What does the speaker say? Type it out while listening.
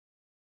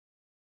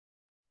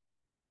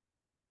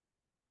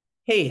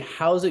Hey,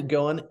 how's it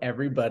going,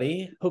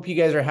 everybody? Hope you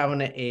guys are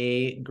having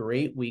a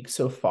great week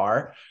so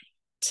far.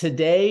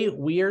 Today,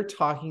 we are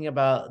talking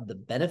about the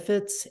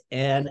benefits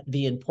and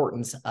the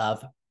importance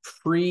of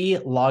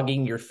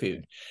pre-logging your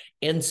food.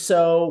 And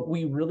so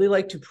we really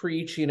like to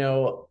preach,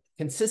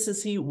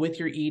 consistency with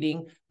your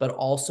eating, but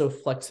also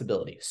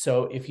flexibility.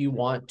 So if you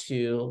want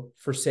to,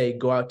 for say,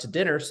 go out to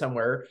dinner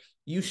somewhere,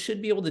 you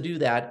should be able to do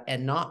that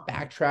and not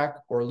backtrack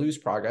or lose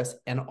progress.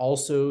 And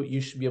also,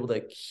 you should be able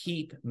to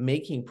keep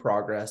making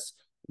progress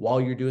while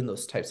you're doing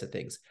those types of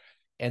things.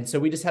 And so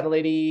we just had a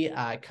lady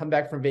come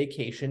back from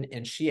vacation,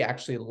 and she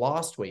actually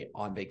lost weight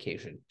on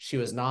vacation. She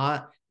was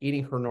not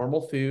eating her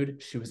normal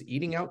food. She was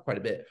eating out quite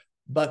a bit,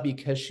 but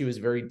because she was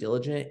very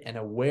diligent and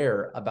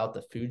aware about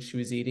the food she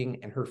was eating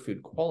and her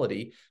food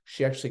quality,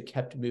 she actually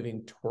kept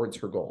moving towards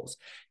her goals.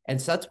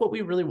 And so that's what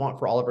we really want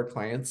for all of our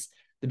clients.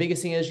 The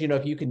biggest thing is,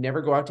 if you can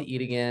never go out to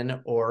eat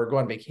again or go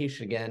on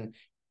vacation again,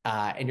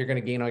 and you're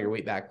going to gain all your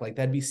weight back, like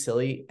that'd be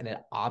silly, and it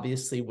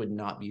obviously would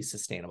not be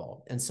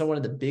sustainable. And so one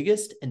of the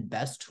biggest and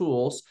best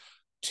tools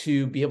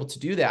to be able to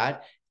do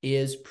that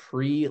is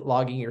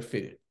pre-logging your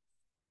food.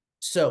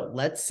 So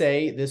let's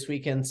say this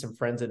weekend some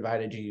friends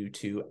invited you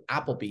to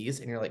Applebee's,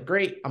 and you're like,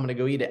 great, I'm going to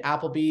go eat at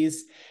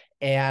Applebee's,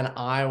 and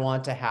I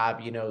want to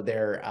have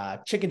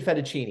their chicken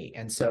fettuccine.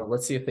 And so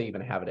let's see if they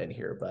even have it in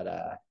here,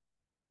 but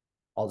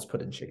I'll just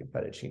put in chicken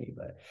fettuccine.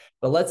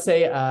 But let's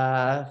say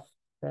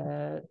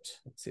let's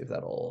see if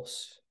that'll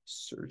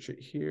search it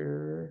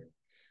here.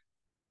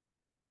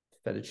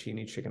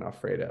 Fettuccine chicken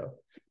Alfredo.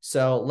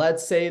 So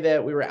let's say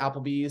that we were at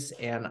Applebee's,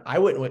 and I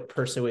wouldn't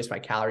personally waste my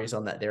calories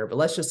on that there, but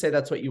let's just say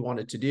that's what you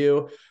wanted to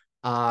do.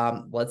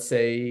 Let's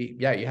say,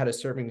 yeah, you had a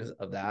serving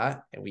of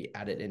that, and we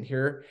add it in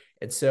here.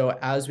 And so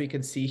as we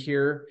can see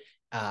here,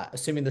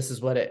 assuming this is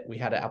what we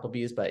had at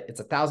Applebee's, but it's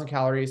 1,000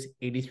 calories,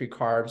 83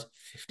 carbs,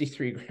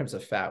 53 grams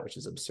of fat, which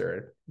is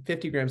absurd,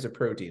 50 grams of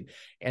protein.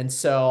 And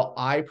so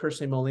I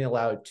personally am only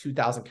allowed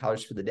 2,000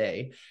 calories for the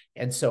day.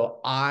 And so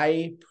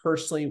I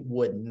personally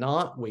would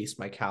not waste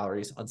my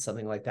calories on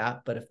something like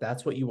that. But if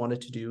that's what you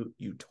wanted to do,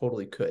 you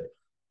totally could.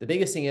 The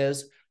biggest thing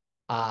is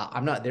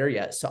I'm not there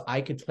yet, so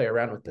I could play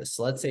around with this.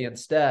 So let's say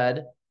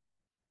instead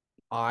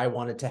I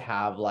wanted to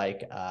have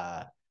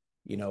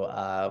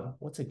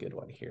what's a good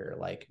one here?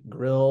 Like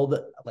grilled,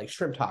 like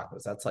shrimp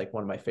tacos. That's like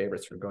one of my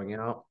favorites for going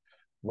out.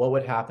 What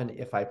would happen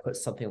if I put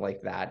something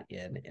like that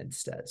in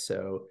instead?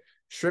 So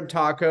shrimp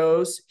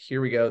tacos,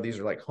 here we go. These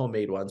are like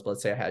homemade ones. But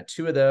let's say I had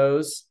two of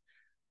those.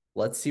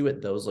 Let's see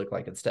what those look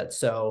like instead.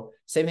 So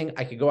same thing,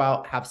 I could go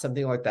out, have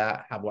something like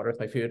that, have water with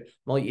my food.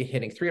 I'm only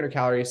hitting 300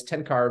 calories,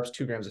 10 carbs,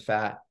 2 grams of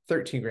fat,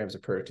 13 grams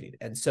of protein.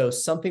 And so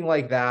something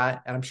like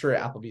that, and I'm sure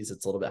at Applebee's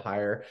it's a little bit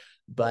higher,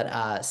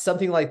 but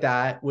something like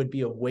that would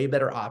be a way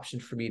better option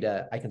for me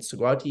I can still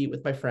go out to eat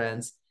with my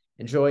friends,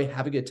 enjoy,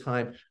 have a good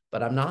time,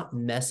 but I'm not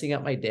messing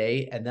up my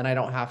day. And then I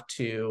don't have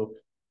to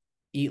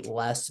eat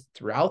less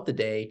throughout the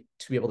day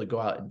to be able to go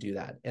out and do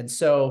that. And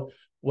so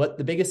what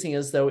the biggest thing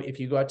is, though, if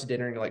you go out to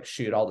dinner and you're like,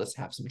 shoot, I'll just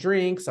have some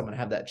drinks, I'm going to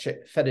have that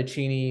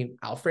fettuccine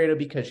Alfredo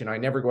because, I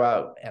never go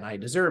out and I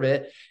deserve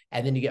it.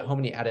 And then you get home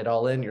and you add it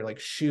all in. You're like,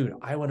 shoot,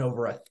 I went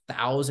over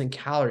 1,000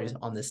 calories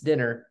on this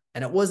dinner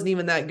and it wasn't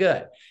even that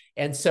good.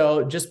 And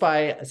so just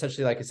by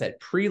essentially, like I said,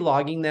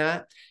 pre-logging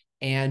that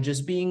and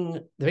just being,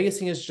 the biggest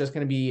thing is just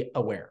going to be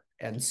aware.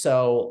 And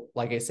so,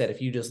 like I said,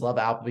 if you just love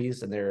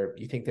Applebee's and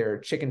you think their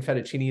chicken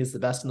fettuccine is the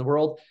best in the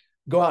world,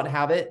 go out and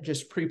have it,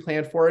 just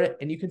pre-plan for it.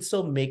 And you can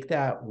still make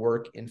that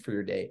work in for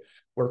your day.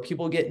 Where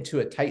people get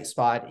into a tight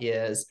spot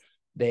is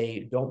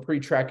they don't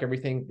pre-track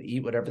everything, they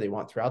eat whatever they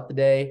want throughout the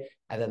day.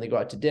 And then they go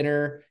out to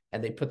dinner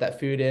and they put that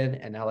food in.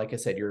 And now, like I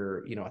said,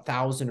 you're,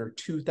 1,000 or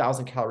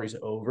 2,000 calories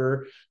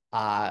over.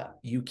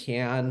 You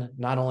can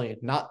not only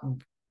not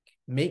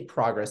make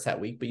progress that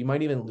week, but you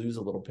might even lose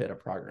a little bit of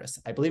progress.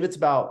 I believe it's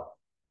about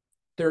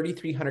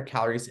 3,300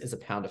 calories is a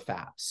pound of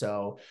fat.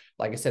 So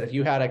like I said, if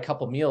you had a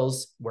couple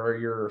meals where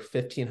you're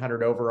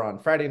 1,500 over on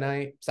Friday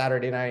night,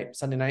 Saturday night,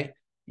 Sunday night,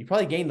 you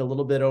probably gained a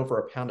little bit over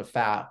a pound of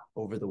fat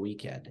over the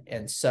weekend.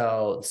 And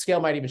so the scale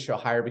might even show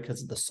higher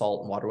because of the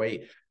salt and water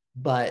weight,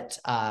 but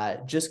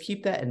just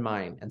keep that in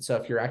mind. And so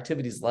if your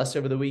activity is less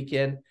over the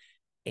weekend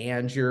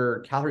and your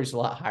calories are a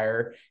lot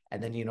higher,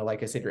 and then,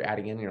 like I said, you're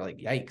adding in, you're like,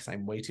 yikes,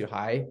 I'm way too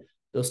high.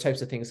 Those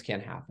types of things can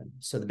happen.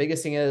 So the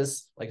biggest thing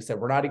is, like I said,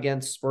 we're not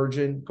against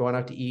splurging, going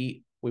out to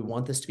eat. We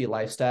want this to be a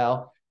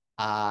lifestyle.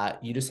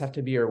 You just have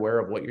to be aware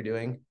of what you're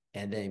doing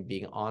and then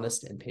being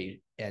honest and paid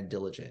and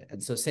diligent.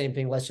 And so same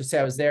thing, let's just say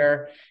I was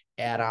there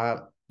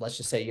and let's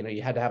just say,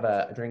 you had to have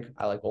a drink.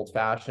 I like old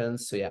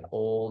fashions. So yeah,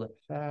 old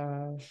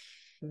fashioned.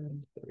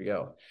 There we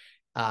go.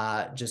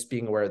 Just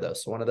being aware of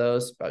those. So one of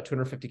those, about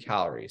 250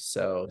 calories.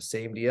 So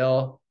same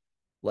deal.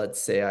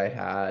 Let's say I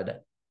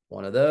had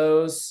one of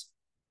those.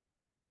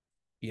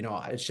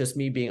 It's just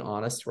me being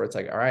honest where it's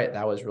like, all right,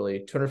 that was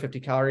really 250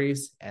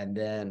 calories. And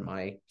then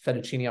my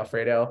fettuccine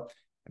Alfredo,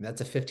 and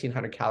that's a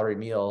 1,500 calorie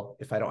meal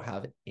if I don't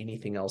have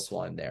anything else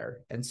while I'm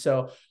there. And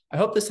so I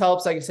hope this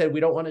helps. Like I said,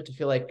 we don't want it to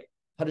feel like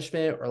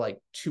punishment or like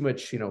too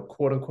much,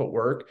 quote unquote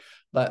work,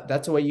 but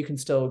that's a way you can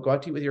still go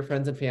out to eat with your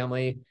friends and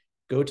family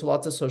go to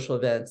lots of social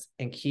events,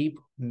 and keep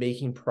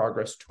making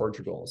progress towards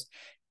your goals.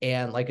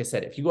 And like I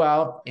said, if you go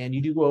out and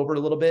you do go over a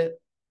little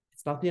bit,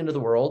 it's not the end of the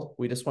world.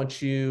 We just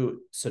want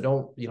you, so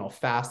don't,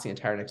 fast the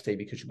entire next day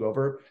because you go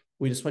over.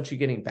 We just want you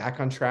getting back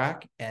on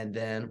track, and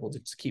then we'll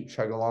just keep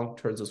chugging along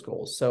towards those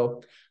goals.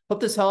 So hope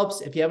this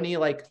helps. If you have any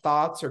like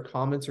thoughts or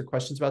comments or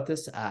questions about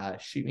this,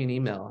 shoot me an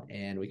email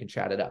and we can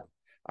chat it up.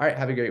 All right.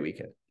 Have a great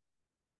weekend.